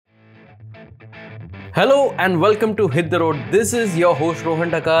Hello and welcome to Hit the Road. This is your host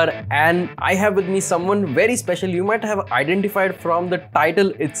Rohan Takar and I have with me someone very special. You might have identified from the title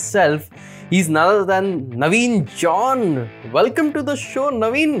itself. He's none other than Naveen John. Welcome to the show,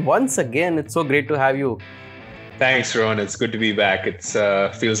 Naveen. Once again, it's so great to have you. Thanks, Rohan. It's good to be back. It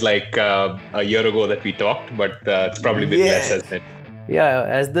feels like a year ago that we talked, but it's probably been less, hasn't it? Yeah,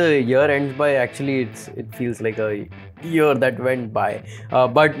 as the year ends by, actually, it feels like a year that went by.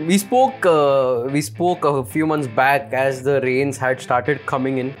 But we spoke a few months back as the rains had started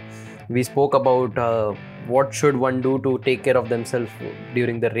coming in. We spoke about what should one do to take care of themselves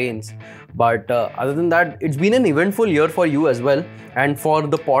during the rains. But other than that, it's been an eventful year for you as well, and for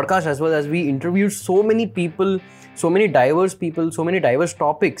the podcast as well, as we interviewed so many people, so many diverse people, so many diverse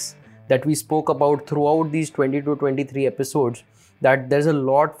topics that we spoke about throughout these 20 to 23 episodes, that there's a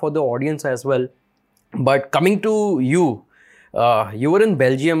lot for the audience as well. But coming to you, you were in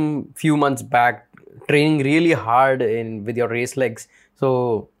Belgium few months back, training really hard with your race legs.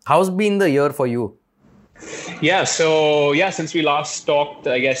 So how's been the year for you? Since we last talked,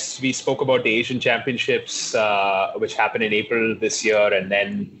 I guess we spoke about the Asian Championships, which happened in April this year, and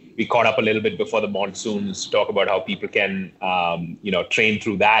then we caught up a little bit before the monsoons to talk about how people can, train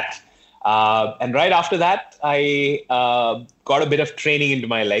through that. And right after that, I got a bit of training into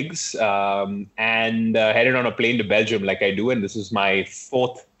my legs and headed on a plane to Belgium like I do. And this is my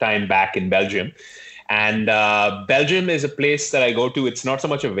fourth time back in Belgium. And Belgium is a place that I go to. It's not so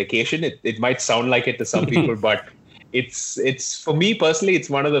much a vacation. It might sound like it to some people, but it's for me personally, it's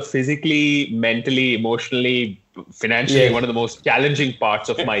one of the physically, mentally, emotionally, financially, one of the most challenging parts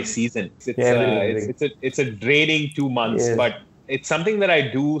of my season. It's a draining 2 months, but it's something that I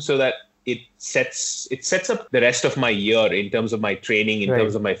do so that it sets up the rest of my year in terms of my training, in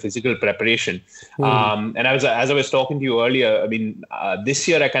terms of my physical preparation. And as I was talking to you earlier, I mean, this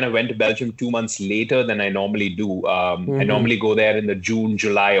year I kind of went to Belgium 2 months later than I normally do. I normally go there in the June,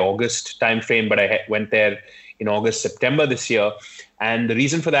 July, August timeframe, but I went there in August, September this year. And the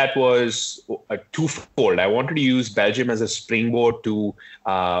reason for that was twofold. I wanted to use Belgium as a springboard to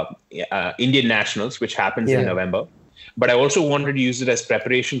Indian Nationals, which happens in November. But I also wanted to use it as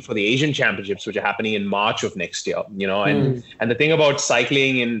preparation for the Asian Championships, which are happening in March of next year, and the thing about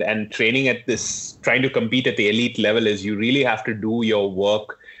cycling and training at this, trying to compete at the elite level, is you really have to do your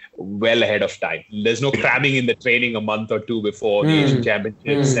work well ahead of time. There's no cramming in the training a month or two before the Asian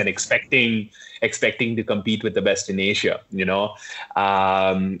Championships and expecting to compete with the best in Asia,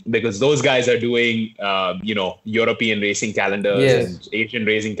 because those guys are doing, European racing calendars and Asian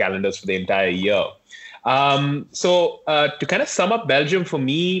racing calendars for the entire year. To kind of sum up Belgium for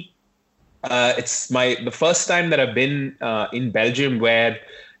me, it's the first time that I've been in Belgium where,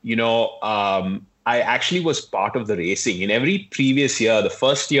 I actually was part of the racing. In every previous year, the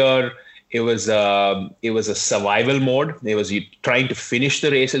first year, it was a survival mode. It was trying to finish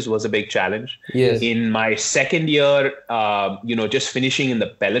the races was a big challenge. Yes. In my second year, just finishing in the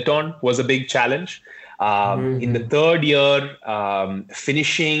peloton was a big challenge. In the third year,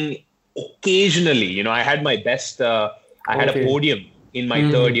 finishing occasionally, I had my best, I had a podium in my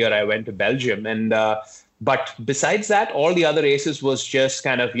third year. I went to Belgium, and but besides that, all the other races was just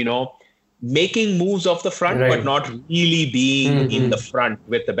kind of, making moves off the front, but not really being in the front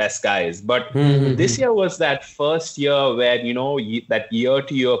with the best guys. But this year was that first year where, that year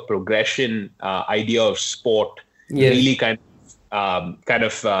to year progression idea of sport really kind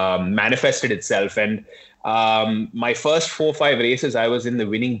of manifested itself. And my first 4 or 5 races, I was in the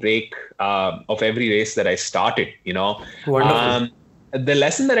winning break of every race that I started, Wonderful. The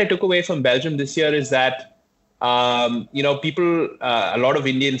lesson that I took away from Belgium this year is that, people, a lot of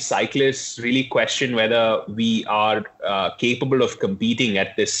Indian cyclists really question whether we are capable of competing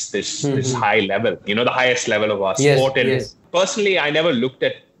at this high level, the highest level of our sport. And personally, I never looked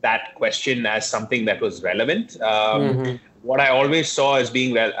at that question as something that was relevant. What I always saw as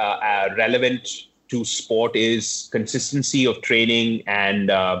being relevant to sport is consistency of training,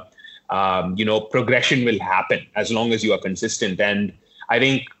 and progression will happen as long as you are consistent. And I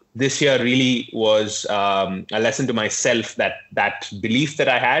think this year really was a lesson to myself that belief that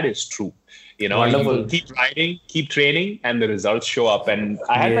I had is true. You keep riding, keep training, and the results show up. And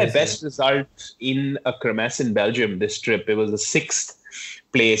I had my best result in a Kermesse in Belgium this trip. It was the 6th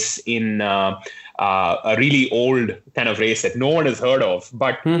place in a really old kind of race that no one has heard of.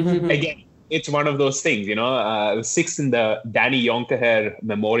 But again, it's one of those things, I was 6th in the Danny Jonkeher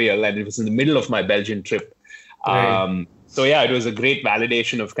Memorial, and it was in the middle of my Belgian trip. So it was a great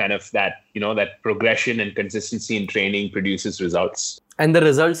validation of kind of that, that progression and consistency in training produces results. And the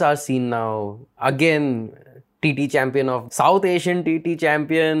results are seen now. Again, TT champion of South Asian TT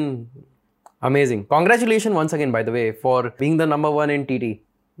champion, Amazing. Congratulations once again, by the way, for being the number one in TT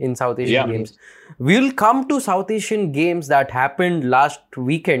in South Asian Games. We'll come to South Asian Games that happened last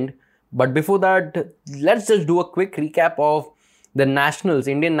weekend. But before that, let's just do a quick recap of the Nationals,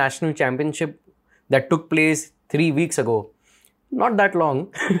 Indian National Championship that took place 3 weeks ago. Not that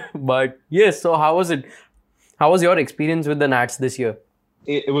long, but yes. So how was it? How was your experience with the Nats this year?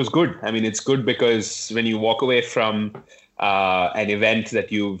 It was good. I mean, it's good because when you walk away from an event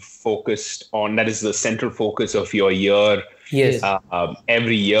that you've focused on, that is the central focus of your year. Yes.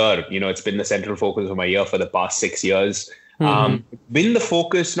 Every year, it's been the central focus of my year for the past 6 years. Been the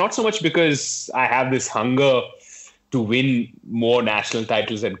focus, not so much because I have this hunger to win more national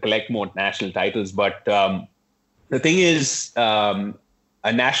titles and collect more national titles, but the thing is, a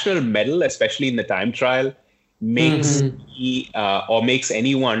national medal, especially in the time trial, makes me or makes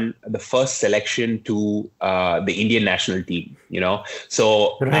anyone the first selection to the Indian national team.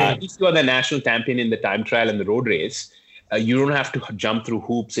 So if you are the national champion in the time trial and the road race, you don't have to jump through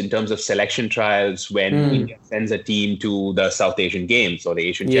hoops in terms of selection trials when India sends a team to the South Asian Games or the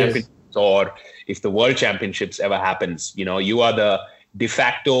Asian Championships, or if the World Championships ever happens. You are the de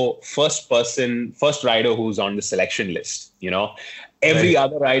facto first rider who's on the selection list. Every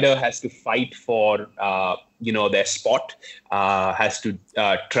other rider has to fight for their spot, has to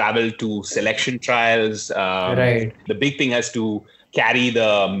travel to selection trials. The big thing has to carry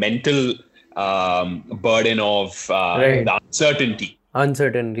the mental burden of the uncertainty.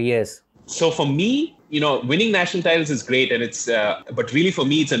 Uncertainty, yes. So for me, winning national titles is great, and it's but really for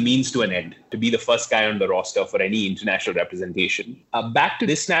me, it's a means to an end to be the first guy on the roster for any international representation. Back to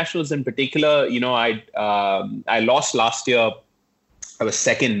this nationals in particular, I lost last year. I was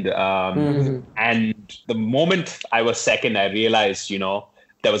second, and the moment I was second, I realized,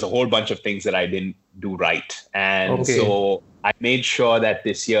 there was a whole bunch of things that I didn't do right, and so I made sure that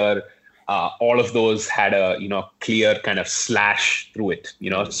this year, all of those had a clear kind of slash through it,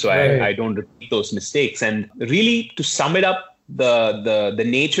 so I don't repeat those mistakes. And really, to sum it up, the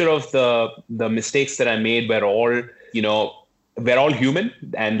nature of the mistakes that I made were all we're all human,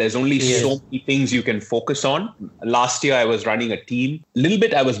 and there's only so many things you can focus on. Last year, I was running a team. A little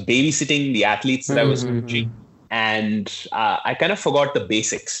bit, I was babysitting the athletes that I was coaching, and I kind of forgot the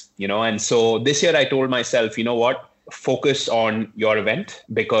basics, And so this year, I told myself, focus on your event,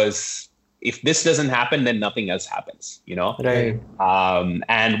 because if this doesn't happen, then nothing else happens,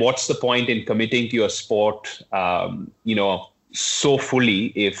 and what's the point in committing to your sport, so fully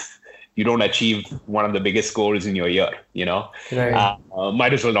if you don't achieve one of the biggest goals in your year,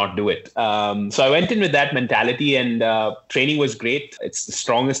 might as well not do it. So I went in with that mentality, and training was great. It's the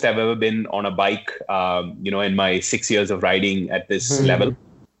strongest I've ever been on a bike, in my 6 years of riding at this level.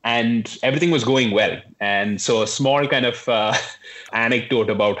 And everything was going well. And so a small kind of anecdote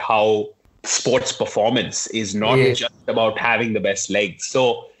about how sports performance is not just about having the best legs.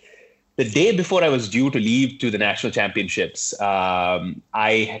 So the day before I was due to leave to the national championships,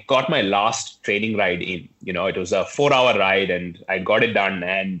 I got my last training ride in. It was a 4-hour ride, and I got it done,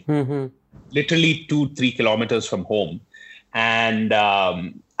 and literally 2-3 kilometers from home. And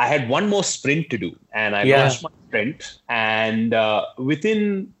I had one more sprint to do, and I launched my sprint. And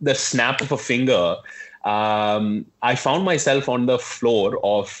within the snap of a finger, I found myself on the floor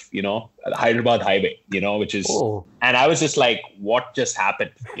of, Hyderabad Highway, which is, and I was just like, what just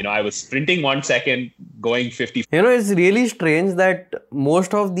happened? I was sprinting 1 second, going 50. It's really strange that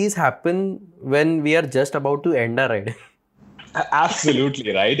most of these happen when we are just about to end our ride.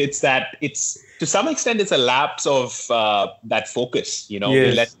 Absolutely, right? It's to some extent, it's a lapse of that focus, we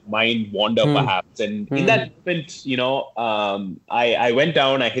let mind wander perhaps. And in that moment, I went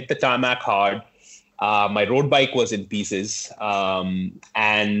down, I hit the tarmac hard. My road bike was in pieces.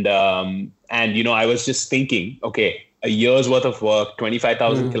 And I was just thinking, okay, a year's worth of work,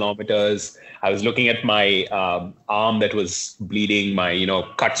 25,000 kilometers. I was looking at my arm that was bleeding, my,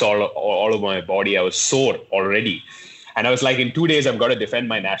 cuts all over my body. I was sore already. And I was like, in 2 days, I've got to defend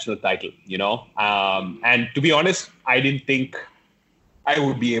my national title, and to be honest, I didn't think I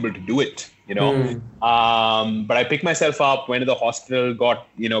would be able to do it, but I picked myself up, went to the hospital, got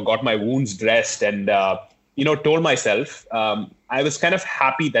my wounds dressed, and, told myself, I was kind of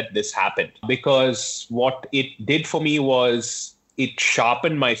happy that this happened, because what it did for me was it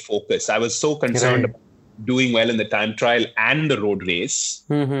sharpened my focus. I was so concerned about doing well in the time trial and the road race.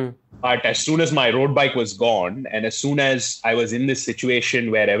 But as soon as my road bike was gone, and as soon as I was in this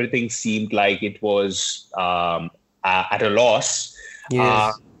situation where everything seemed like it was at a loss,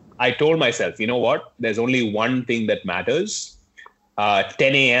 I told myself, you know what? There's only one thing that matters.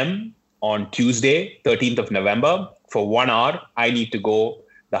 10 a.m. on Tuesday, 13th of November, for 1 hour, I need to go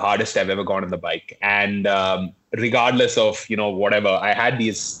the hardest I've ever gone on the bike. And regardless of, whatever, I had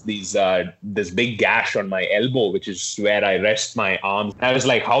this big gash on my elbow, which is where I rest my arms. I was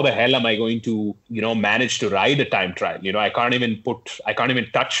like, how the hell am I going to, manage to ride a time trial? I can't even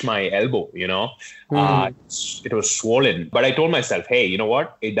touch my elbow, it was swollen. But I told myself, hey, you know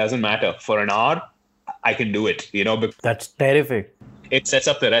what? It doesn't matter. For an hour, I can do it, because that's terrific. It sets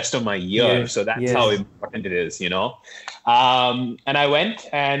up the rest of my year. Yes, so that's yes. how important it is, And I went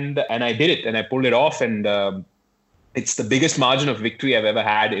and I did it and I pulled it off. And it's the biggest margin of victory I've ever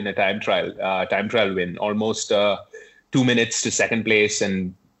had in a time trial win. Almost 2 minutes to second place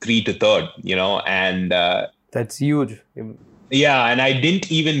and 3 to third, and that's huge. Yeah. And I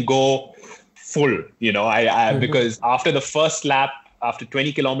didn't even go full, because after the first lap, after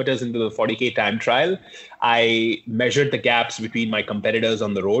 20 kilometers into the 40K time trial, I measured the gaps between my competitors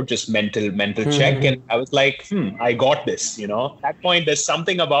on the road, just mental check. And I was like, I got this, At that point, there's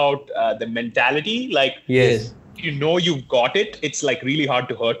something about the mentality, like, yes, you've got it. It's like really hard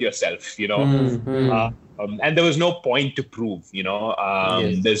to hurt yourself, and there was no point to prove,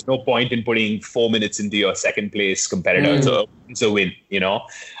 Yes. There's no point in putting 4 minutes into your second place competitor. So it's a win,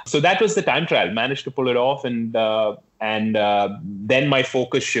 So that was the time trial. Managed to pull it off. And then my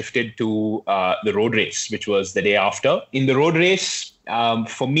focus shifted to the road race, which was the day after. In the road race,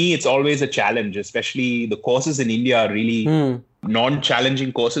 for me, it's always a challenge, especially the courses in India are really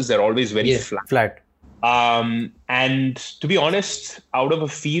non-challenging courses. They're always very flat. And to be honest, out of a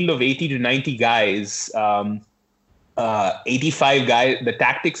field of 80 to 90 guys, 85 guys, the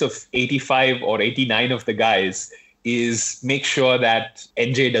tactics of 85 or 89 of the guys is make sure that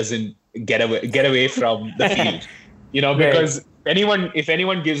NJ doesn't get away from the field, because if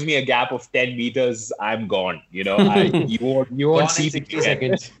anyone gives me a gap of 10 meters, I'm gone, you won't see me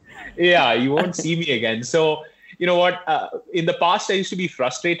again. Yeah, you won't see me again. So, you know what? In the past, I used to be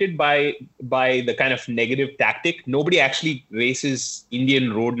frustrated by the kind of negative tactic. Nobody actually races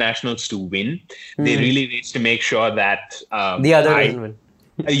Indian road nationals to win. They really race to make sure that the other doesn't win.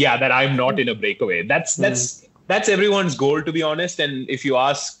 That I'm not in a breakaway. That's everyone's goal, to be honest. And if you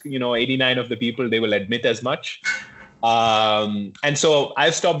ask, 89 of the people, they will admit as much. And so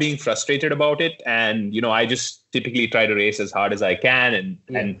I've stopped being frustrated about it. And, I just typically try to race as hard as I can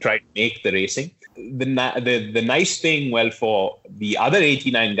and try to make the racing. The nice thing, for the other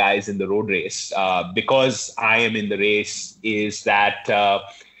 89 guys in the road race, because I am in the race, is that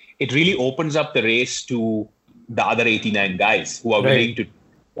it really opens up the race to the other 89 guys who are willing to.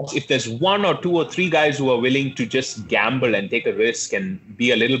 If there's 1 or 2 or 3 guys who are willing to just gamble and take a risk and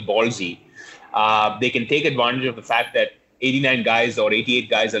be a little ballsy, they can take advantage of the fact that 89 guys or 88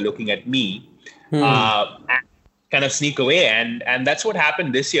 guys are looking at me and kind of sneak away. And that's what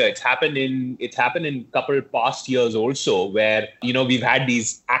happened this year. It's happened in a couple past years also, where, we've had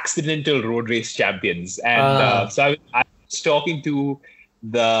these accidental road race champions. And so I was talking to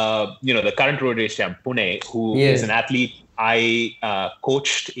the current road race champ, Pune, who is an athlete I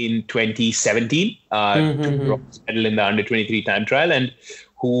coached in 2017 to bronze medal in the under 23 time trial, and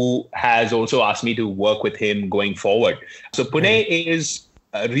who has also asked me to work with him going forward. So Pune is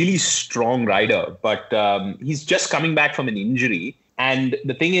a really strong rider, but he's just coming back from an injury. And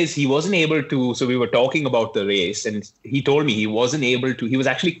the thing is, he wasn't able to, so we were talking about the race, and he told me he wasn't able to, he was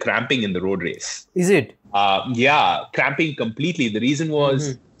actually cramping in the road race. Is it? Cramping completely. The reason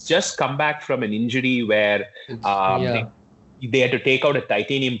was just come back from an injury where they had to take out a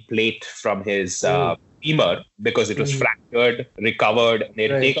titanium plate from his femur because it was fractured, recovered. They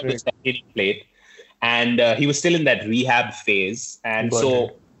had to take out this titanium plate. And he was still in that rehab phase. And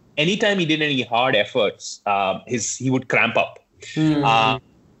so anytime he did any hard efforts, he would cramp up.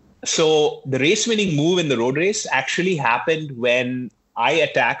 So the race winning move in the road race actually happened when I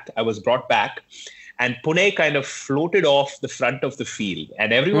attacked. I was brought back, and Pune kind of floated off the front of the field,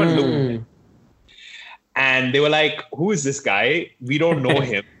 and everyone looked at him. And they were like, who is this guy? We don't know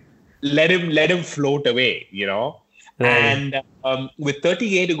him. Let him float away, And with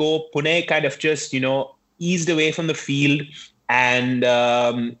 30K to go, Pune kind of just, eased away from the field. And,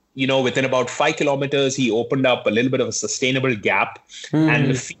 within about 5 kilometers, he opened up a little bit of a sustainable gap.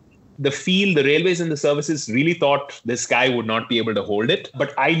 And the railways and the services really thought this guy would not be able to hold it.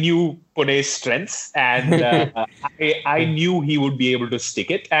 But I knew Pune's strengths, and I knew he would be able to stick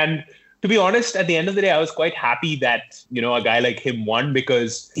it. And to be honest, at the end of the day, I was quite happy that, a guy like him won,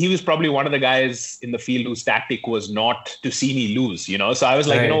 because he was probably one of the guys in the field whose tactic was not to see me lose, So I was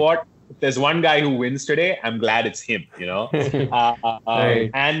like, you know what? If there's one guy who wins today, I'm glad it's him, And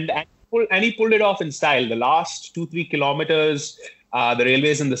he pulled it off in style. The last 2-3 kilometers, the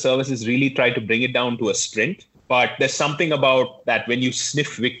railways and the services really tried to bring it down to a sprint. But there's something about that when you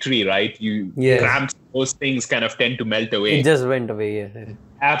sniff victory, right? Cramps, those things kind of tend to melt away. It just went away. Yeah.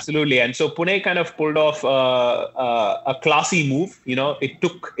 Absolutely. And so Pune kind of pulled off a classy move. It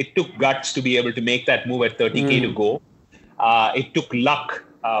took guts to be able to make that move at 30K to go. It took luck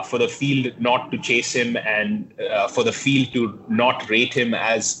for the field not to chase him and for the field to not rate him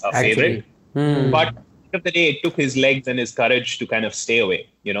as a favorite. But at the end of the day, it took his legs and his courage to kind of stay away.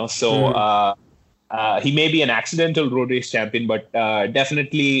 So he may be an accidental road race champion, but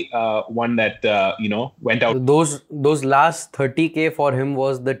definitely one that went out. Those last 30K for him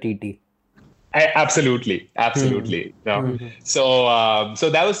was the TT. Absolutely. So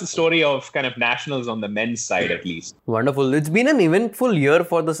that was the story of kind of nationals on the men's side, at least. Wonderful. It's been an eventful year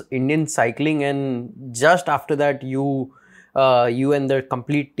for this Indian cycling, and just after that, you and the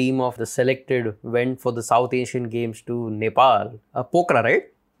complete team of the selected went for the South Asian Games to Nepal, Pokhara, right?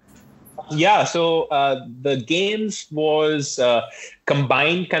 Yeah, so the games was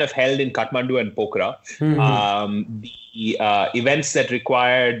combined, kind of held in Kathmandu and Pokhara. The events that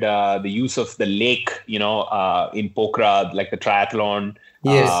required the use of the lake, in Pokhara, like the triathlon,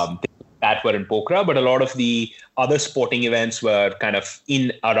 that were in Pokhara, but a lot of the other sporting events were kind of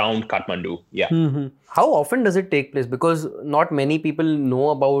in around Kathmandu. Yeah. How often does it take place? Because not many people know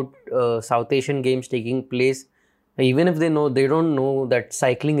about South Asian Games taking place. Even if they know, they don't know that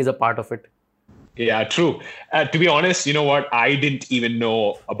cycling is a part of it. Yeah, true. To be honest, you know what? I didn't even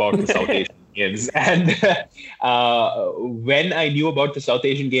know about the South Asian Games. And when I knew about the South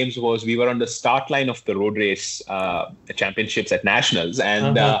Asian Games was we were on the start line of the road race championships at Nationals.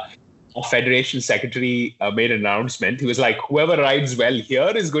 And our federation secretary made an announcement. He was like, whoever rides well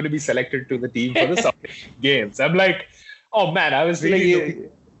here is going to be selected to the team for the South Asian Games. I'm like, oh man, I was really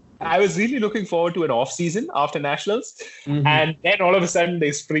looking forward to an off season after Nationals. And then all of a sudden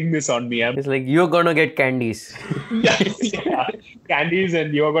they spring this on me. It's like, you're going to get candies. yeah, candies,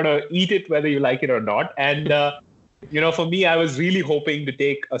 and you're going to eat it whether you like it or not. And, for me, I was really hoping to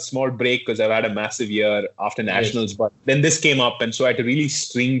take a small break because I've had a massive year after Nationals. But then this came up, and so I had to really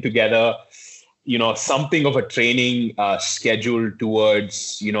string together, something of a training schedule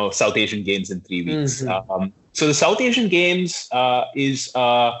towards, South Asian Games in 3 weeks. So the South Asian Games is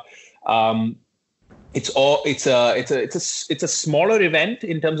it's a smaller event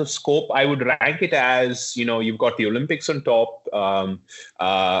in terms of scope. I would rank it as, you've got the Olympics on top.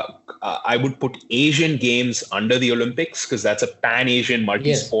 I would put Asian Games under the Olympics because that's a pan-Asian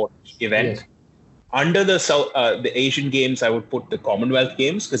multi-sport event. Yes. Under the Asian Games, I would put the Commonwealth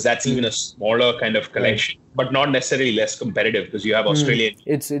Games because that's even a smaller kind of collection, but not necessarily less competitive because you have Australian.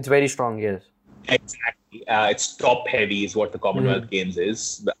 It's very strong, yes. Exactly. It's top heavy is what the Commonwealth Games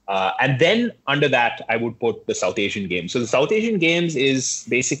is. And then under that, I would put the South Asian Games. So the South Asian Games is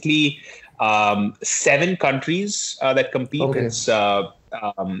basically 7 countries that compete. Okay. It's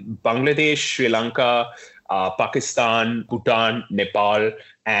Bangladesh, Sri Lanka, Pakistan, Bhutan, Nepal,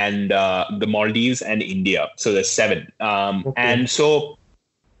 and the Maldives and India. So there's 7. And so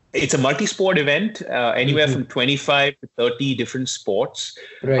it's a multi-sport event, anywhere from 25 to 30 different sports.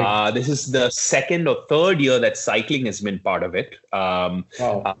 Right. This is the second or third year that cycling has been part of it.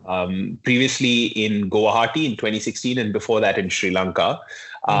 Previously in Guwahati in 2016 and before that in Sri Lanka.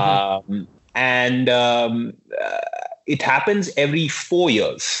 It happens every 4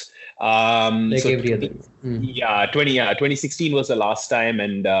 years. Every other. 2016 was the last time.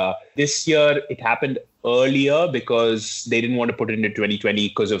 And this year it happened earlier because they didn't want to put it into 2020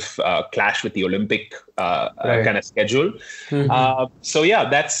 because of clash with the Olympic kind of schedule.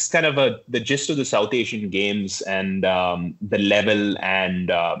 That's kind of the gist of the South Asian Games and the level and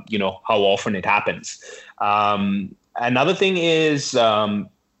how often it happens. Another thing is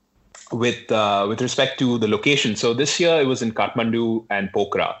with respect to the location. So this year it was in Kathmandu and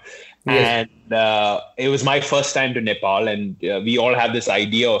Pokhara. Yes. And it was my first time to Nepal, and we all have this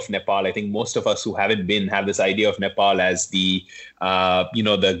idea of Nepal. I think most of us who haven't been have this idea of Nepal as the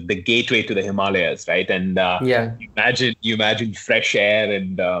gateway to the Himalayas, right? And you imagine fresh air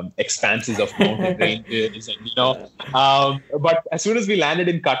and expanses of mountain ranges, and but as soon as we landed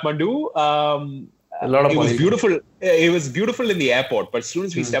in Kathmandu, it was beautiful. It was beautiful in the airport, but as soon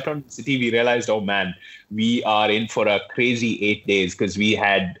as we stepped on the city, we realized, oh man, we are in for a crazy 8 days because we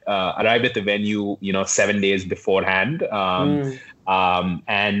had arrived at the venue, 7 days beforehand. The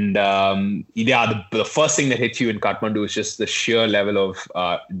first thing that hits you in Kathmandu is just the sheer level of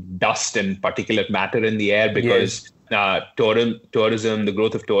dust and particulate matter in the air because tourism, the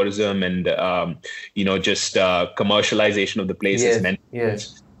growth of tourism, and just commercialization of the place is meant.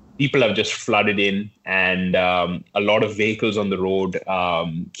 people have just flooded in, and a lot of vehicles on the road.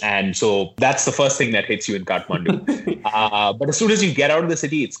 And so that's the first thing that hits you in Kathmandu. But as soon as you get out of the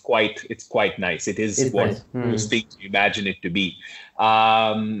city, it's quite nice. It's what nice. most things you imagine it to be.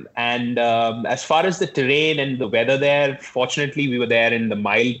 As far as the terrain and the weather there, fortunately, we were there in the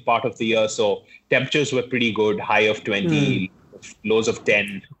mild part of the year. So temperatures were pretty good, high of 20, lows of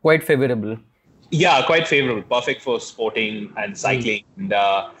 10. Quite favorable. Yeah, quite favorable. Perfect for sporting and cycling. And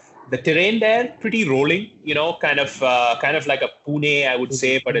the terrain there, pretty rolling, kind of like a Pune, I would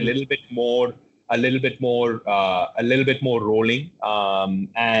say, but a little bit more rolling.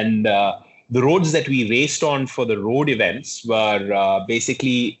 The roads that we raced on for the road events were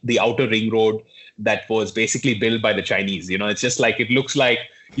basically the outer ring road that was basically built by the Chinese. It's just like, it looks like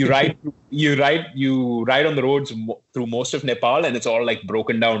you ride on the roads through most of Nepal, and it's all like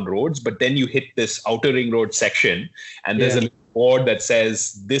broken down roads. But then you hit this outer ring road section, and there's a board that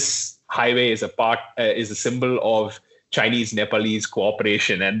says this highway is a symbol of Chinese Nepalese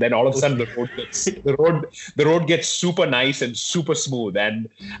cooperation. And then all of a sudden the road gets super nice and super smooth. And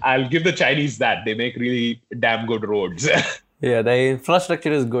I'll give the Chinese that. They make really damn good roads. Yeah, the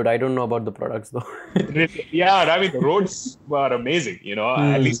infrastructure is good. I don't know about the products though. Yeah, I mean, the roads were amazing,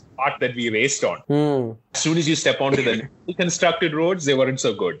 at least the part that we raced on. As soon as you step onto the constructed roads, they weren't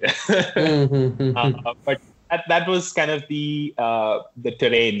so good. But that was kind of the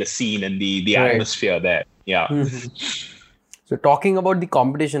terrain, the scene, and the atmosphere there. Yeah. So talking about the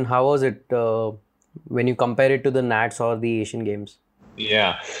competition, how was it when you compare it to the Nats or the Asian Games?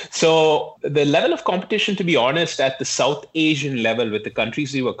 Yeah. So the level of competition, to be honest, at the South Asian level with the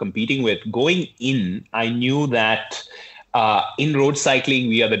countries we were competing with, going in, I knew that in road cycling,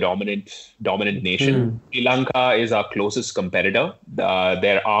 we are the dominant nation. Sri Lanka is our closest competitor.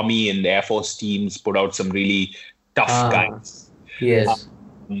 Their army and Air Force teams put out some really tough guys. Yes.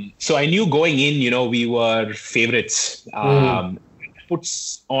 So I knew going in, we were favorites. It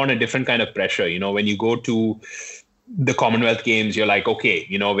puts on a different kind of pressure. When you go to the Commonwealth Games, you're like, okay,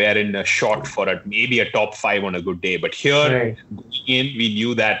 we're in a shot for maybe a top 5 on a good day. But here, going in, we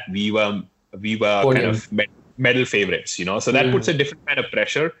knew that we were kind of medal favorites, so that puts a different kind of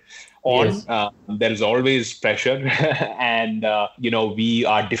pressure on. Yes. There's always pressure. And, we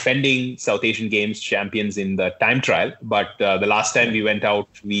are defending South Asian Games champions in the time trial. But the last time we went out,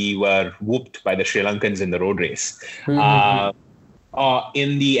 we were whooped by the Sri Lankans in the road race.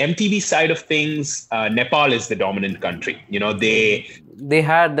 In the MTB side of things, Nepal is the dominant country. They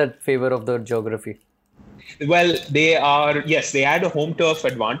had that favor of the geography. Well, they had a home turf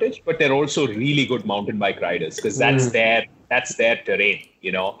advantage, but they're also really good mountain bike riders because that's their terrain,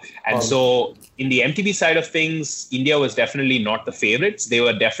 And so in the MTB side of things, India was definitely not the favorites. They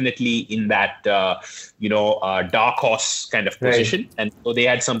were definitely in that, dark horse kind of position. Right. And so they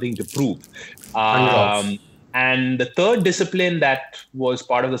had something to prove. And the third discipline that was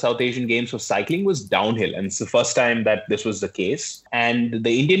part of the South Asian Games was cycling was downhill. And it's the first time that this was the case. And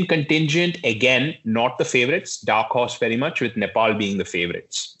the Indian contingent, again, not the favorites, dark horse very much, with Nepal being the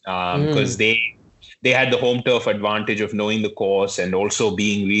favorites. Because they had the home turf advantage of knowing the course and also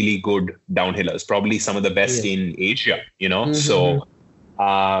being really good downhillers, probably some of the best in Asia, So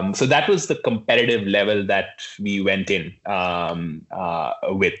that was the competitive level that we went in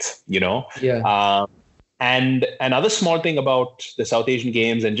with, And another small thing about the South Asian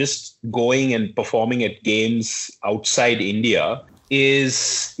Games and just going and performing at games outside India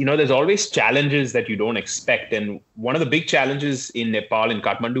is, there's always challenges that you don't expect. And one of the big challenges in Nepal, in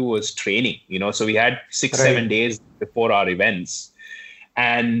Kathmandu, was training, So we had 6-7 days before our events.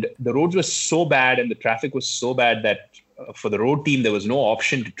 And the roads were so bad and the traffic was so bad that for the road team, there was no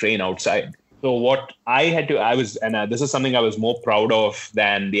option to train outside. So what this is something I was more proud of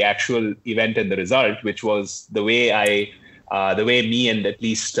than the actual event and the result, which was the way me and at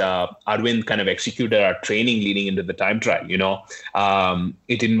least Arvind kind of executed our training leading into the time trial.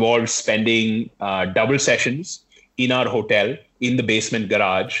 It involved spending double sessions in our hotel in the basement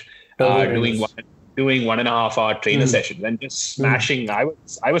garage, doing 1.5 hour trainer sessions and just smashing. I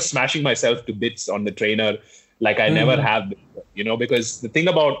was smashing myself to bits on the trainer like I never have before, because the thing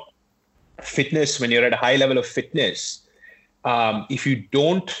about fitness, when you're at a high level of fitness, if you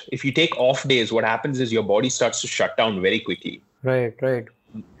take off days, what happens is your body starts to shut down very quickly. Right.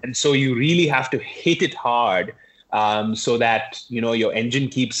 And so you really have to hit it hard so that, your engine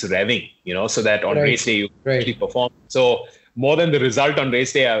keeps revving, so that on race day you actually perform. So more than the result on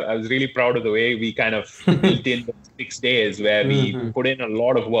race day, I was really proud of the way we kind of built in the 6 days where we put in a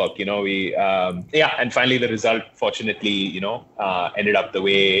lot of work. And finally the result, fortunately, ended up the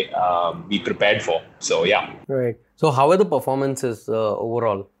way we prepared for. So, yeah. Right. So how are the performances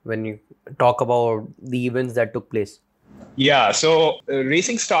overall when you talk about the events that took place? Yeah, so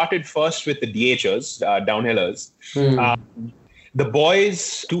racing started first with the DHers, downhillers. The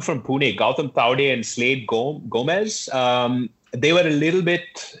boys, two from Pune, Gautam Taude and Slade Gomez, they were a little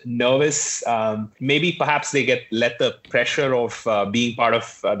bit nervous. Maybe perhaps they let the pressure of being part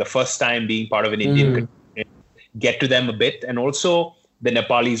of the first time being part of an Indian country get to them a bit. And also the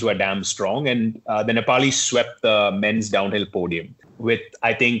Nepalis were damn strong, and the Nepalis swept the men's downhill podium with,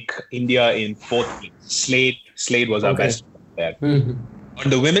 I think, India in fourth. Slade was our best there. On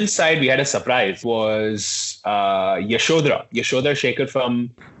the women's side, we had a surprise. It was Yashodhara Shekhar from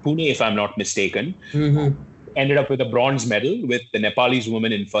Pune, if I'm not mistaken, who ended up with a bronze medal with the Nepalese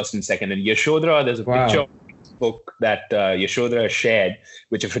women in first and second. And Yashodhara, there's a picture book that Yashodhara shared,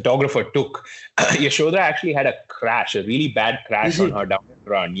 which a photographer took. Yashodhara actually had a really bad crash on her downhill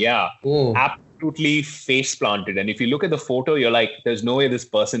run. Yeah. Oh. Absolutely face planted. And if you look at the photo, you're like, there's no way this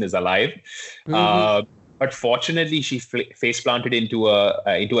person is alive. But fortunately, she face planted into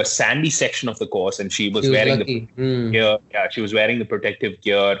a sandy section of the course, and she was wearing the gear. Yeah, she was wearing the protective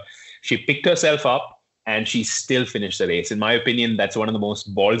gear. She picked herself up, and she still finished the race. In my opinion, that's one of the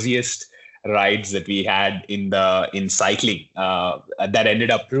most ballsiest rides that we had in cycling. That ended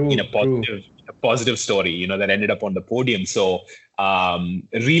up in a positive story. That ended up on the podium. So a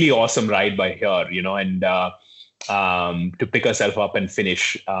really awesome ride by her. And to pick herself up and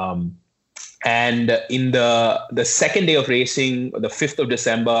finish. And in the second day of racing, the 5th of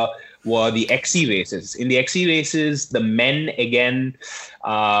December, were the XC races. In the XC races, the men again,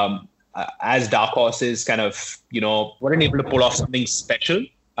 as dark horses, kind of, weren't able to pull off something special.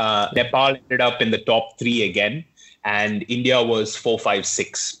 Nepal ended up in the top 3 again, and India was 4, 5,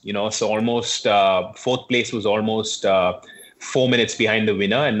 6. So almost fourth place was almost 4 minutes behind the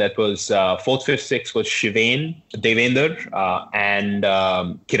winner, and that was 4th, 5th, 6th was Shiven, Devender, and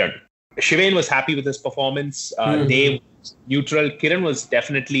Kiran. Shiven was happy with his performance. Dev was neutral. Kiran was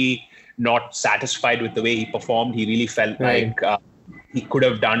definitely not satisfied with the way he performed. He really felt like he could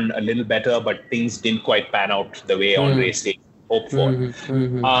have done a little better, but things didn't quite pan out the way on race day hoped for.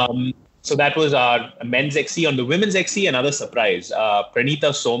 So that was our men's XC. On the women's XC, another surprise.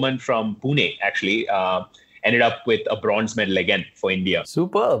 Pranita Soman from Pune actually ended up with a bronze medal again for India.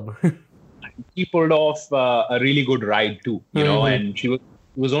 Superb. She pulled off a really good ride too, and she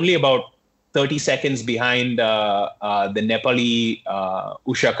was only about 30 seconds behind the Nepali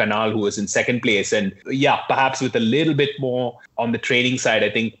Usha Kanal, who was in second place. And perhaps with a little bit more on the training side, I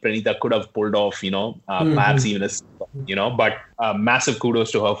think Pranita could have pulled off, perhaps even but massive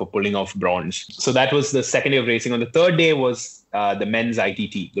kudos to her for pulling off bronze. So that was the second day of racing. On the third day was the men's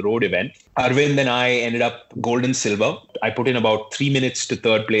ITT, the road event. Arvind and I ended up gold and silver. I put in about 3 minutes to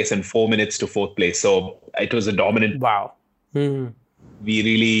third place and 4 minutes to fourth place. So it was a dominant. Wow.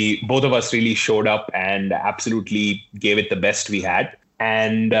 Both of us really showed up and absolutely gave it the best we had.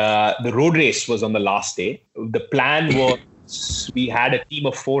 And the road race was on the last day. The plan was we had a team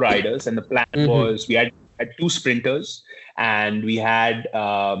of 4 riders, and the plan was we had 2 sprinters, and we had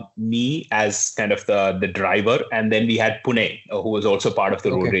me as kind of the driver, and then we had Pune, who was also part of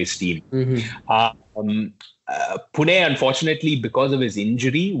the road race team. Pune, unfortunately, because of his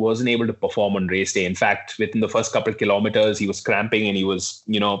injury, wasn't able to perform on race day. In fact, within the first couple of kilometers, he was cramping, and he was,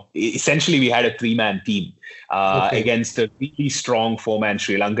 essentially we had a 3-man team against a really strong 4-man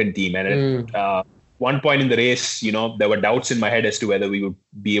Sri Lankan team. And at one point in the race, there were doubts in my head as to whether we would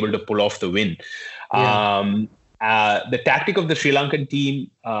be able to pull off the win. The tactic of the Sri Lankan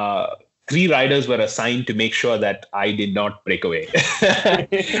team, 3 riders were assigned to make sure that I did not break away.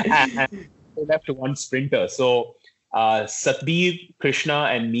 And left to 1 sprinter. So Satbir, Krishna,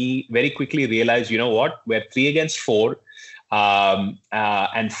 and me very quickly realized, we're 3 against 4. And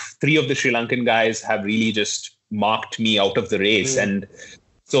 3 of the Sri Lankan guys have really just marked me out of the race. And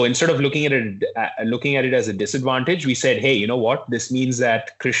so instead of looking at it as a disadvantage, we said, hey, this means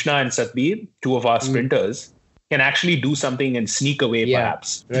that Krishna and Satbir, 2 of our sprinters, can actually do something and sneak away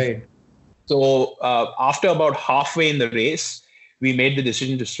perhaps. Right. So after about halfway in the race, we made the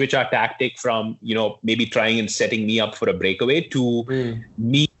decision to switch our tactic from, maybe trying and setting me up for a breakaway to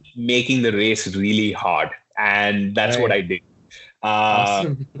me making the race really hard. And that's what I did.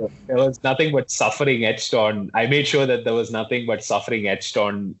 Awesome. There was nothing but suffering etched on. I made sure that there was nothing but suffering etched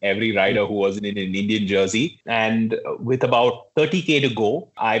on every rider who wasn't in an Indian jersey. And with about 30K to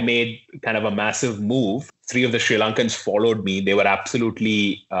go, I made kind of a massive move. Three of the Sri Lankans followed me. They were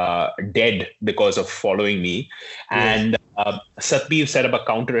absolutely dead because of following me. And Satbeer set up a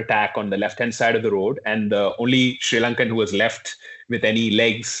counter attack on the left-hand side of the road. And the only Sri Lankan who was left with any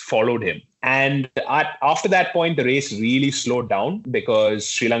legs followed him. And after that point, the race really slowed down because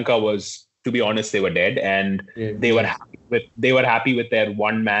Sri Lanka was, to be honest, they were dead, and they were happy with their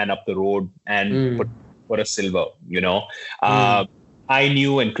one man up the road and put for a silver. I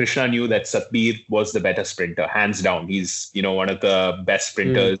knew, and Krishna knew, that Satbeer was the better sprinter, hands down. He's one of the best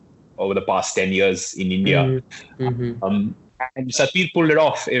sprinters over the past 10 years in India. And Satbeer pulled it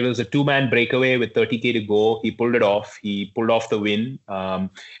off. It was a two-man breakaway with 30K to go. He pulled it off. He pulled off the win.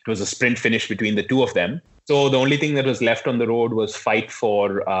 It was a sprint finish between the two of them. So the only thing that was left on the road was fight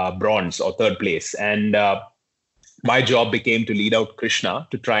for bronze or third place. And my job became to lead out Krishna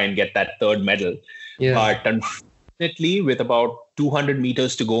to try and get that third medal. But unfortunately, with about 200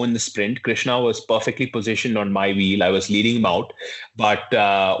 meters to go in the sprint, Krishna was perfectly positioned on my wheel. I was leading him out. But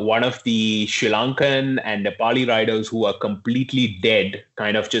one of the Sri Lankan and Nepali riders who are completely dead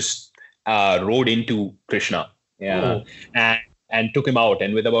kind of just rode into Krishna and took him out.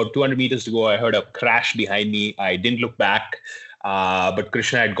 And with about 200 meters to go, I heard a crash behind me. I didn't look back. But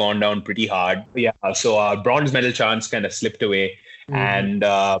Krishna had gone down pretty hard. So our bronze medal chance kind of slipped away. And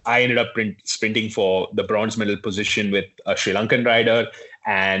I ended up sprinting for the bronze medal position with a Sri Lankan rider.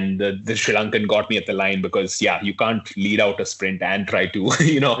 And the Sri Lankan got me at the line because, you can't lead out a sprint and try to,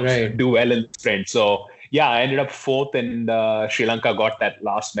 do well in the sprint. So, I ended up fourth, and Sri Lanka got that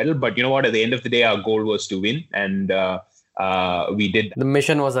last medal. But you know what? At the end of the day, our goal was to win. And we did. The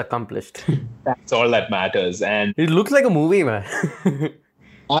mission was accomplished. That's all that matters. And it looks like a movie, man.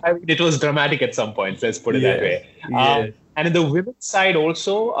 It was dramatic at some points. Let's put it that way. And in the women's side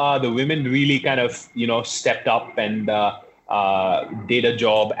also, the women really kind of, stepped up and did a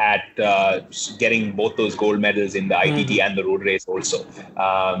job at getting both those gold medals in the ITT and the road race also.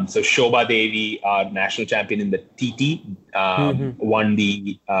 So Shobha Devi, our national champion in the TT, won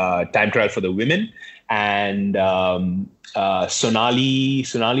the time trial for the women. And Sonali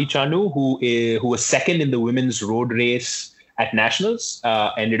Chanu, who was second in the women's road race at nationals,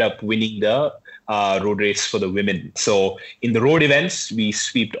 ended up winning the road race for the women. So in the road events, we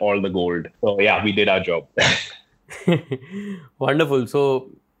swept all the gold. So we did our job. Wonderful. So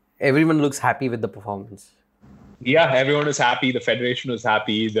everyone looks happy with the performance. Yeah, everyone was happy. The federation was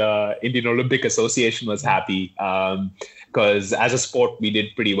happy. The Indian Olympic Association was happy because as a sport, we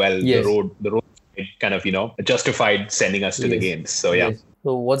did pretty well. The road kind of, justified sending us to the games. So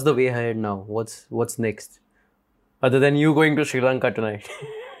So what's the way ahead now? What's next? Other than you going to Sri Lanka tonight?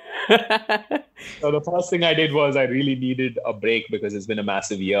 So the first thing I did was I really needed a break because it's been a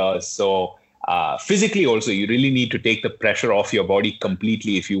massive year. So physically also, you really need to take the pressure off your body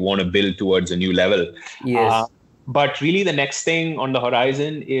completely if you want to build towards a new level. But really the next thing on the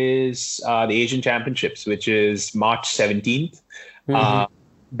horizon is the Asian Championships, which is March 17th.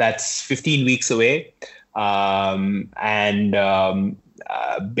 That's 15 weeks away.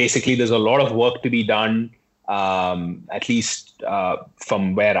 Basically there's a lot of work to be done. At least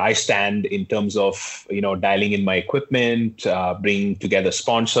from where I stand in terms of, dialing in my equipment, bringing together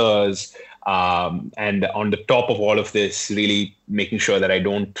sponsors, and on the top of all of this, really making sure that I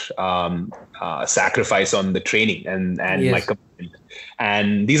don't sacrifice on the training and my commitment.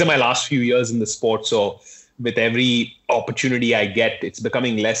 And these are my last few years in the sport. So with every opportunity I get, it's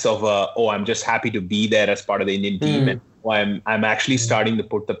becoming less of I'm just happy to be there as part of the Indian team. And I'm actually starting to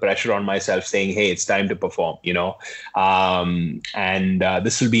put the pressure on myself saying, hey, it's time to perform, this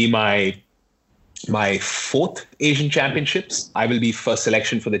will be my fourth Asian Championships. I will be first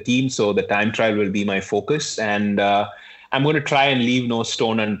selection for the team. So the time trial will be my focus. And I'm going to try and leave no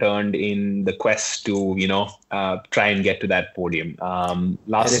stone unturned in the quest to, try and get to that podium.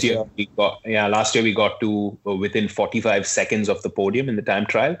 Last year we got to within 45 seconds of the podium in the time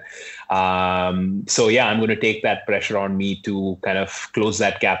trial. I'm going to take that pressure on me to kind of close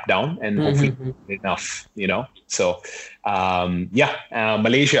that gap down and hopefully enough, So,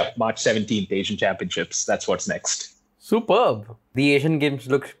 Malaysia, March 17th, Asian Championships. That's what's next. Superb. The Asian Games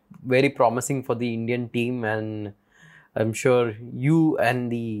look very promising for the Indian team, and I'm sure you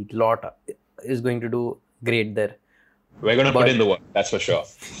and the lot is going to do great there. We're going to put in the work, that's for sure.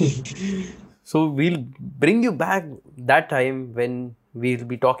 So we'll bring you back that time when we'll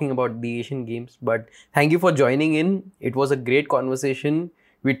be talking about the Asian Games. But thank you for joining in. It was a great conversation.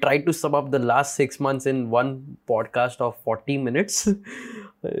 we tried to sum up the last 6 months in one podcast of 40 minutes.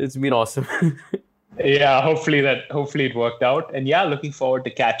 It's been awesome. Yeah, hopefully it worked out, and yeah, looking forward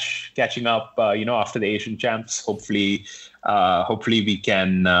to catching up. After the Asian Champs, hopefully we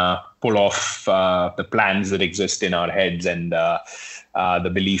can pull off the plans that exist in our heads and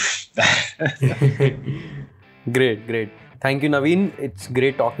the belief. Great. Thank you, Naveen. It's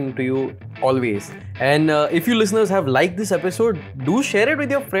great talking to you always. And if you listeners have liked this episode, do share it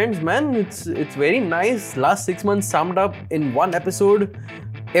with your friends, man. It's very nice. Last 6 months summed up in one episode.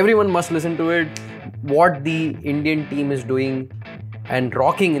 Everyone must listen to it. What the Indian team is doing and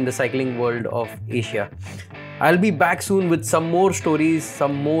rocking in the cycling world of Asia. I'll be back soon with some more stories,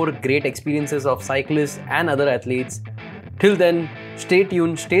 some more great experiences of cyclists and other athletes. Till then, stay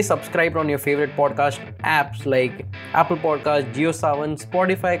tuned, stay subscribed on your favorite podcast apps like Apple Podcasts, JioSaavn,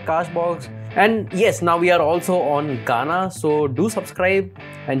 Spotify, Castbox. And yes, now we are also on Gaana, so do subscribe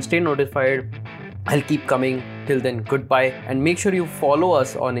and stay notified. I'll keep coming. Till then, goodbye. And make sure you follow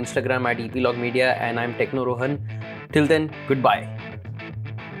us on Instagram at Epilogue Media, and I'm Techno Rohan. Till then, goodbye.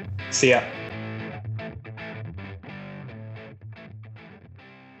 See ya.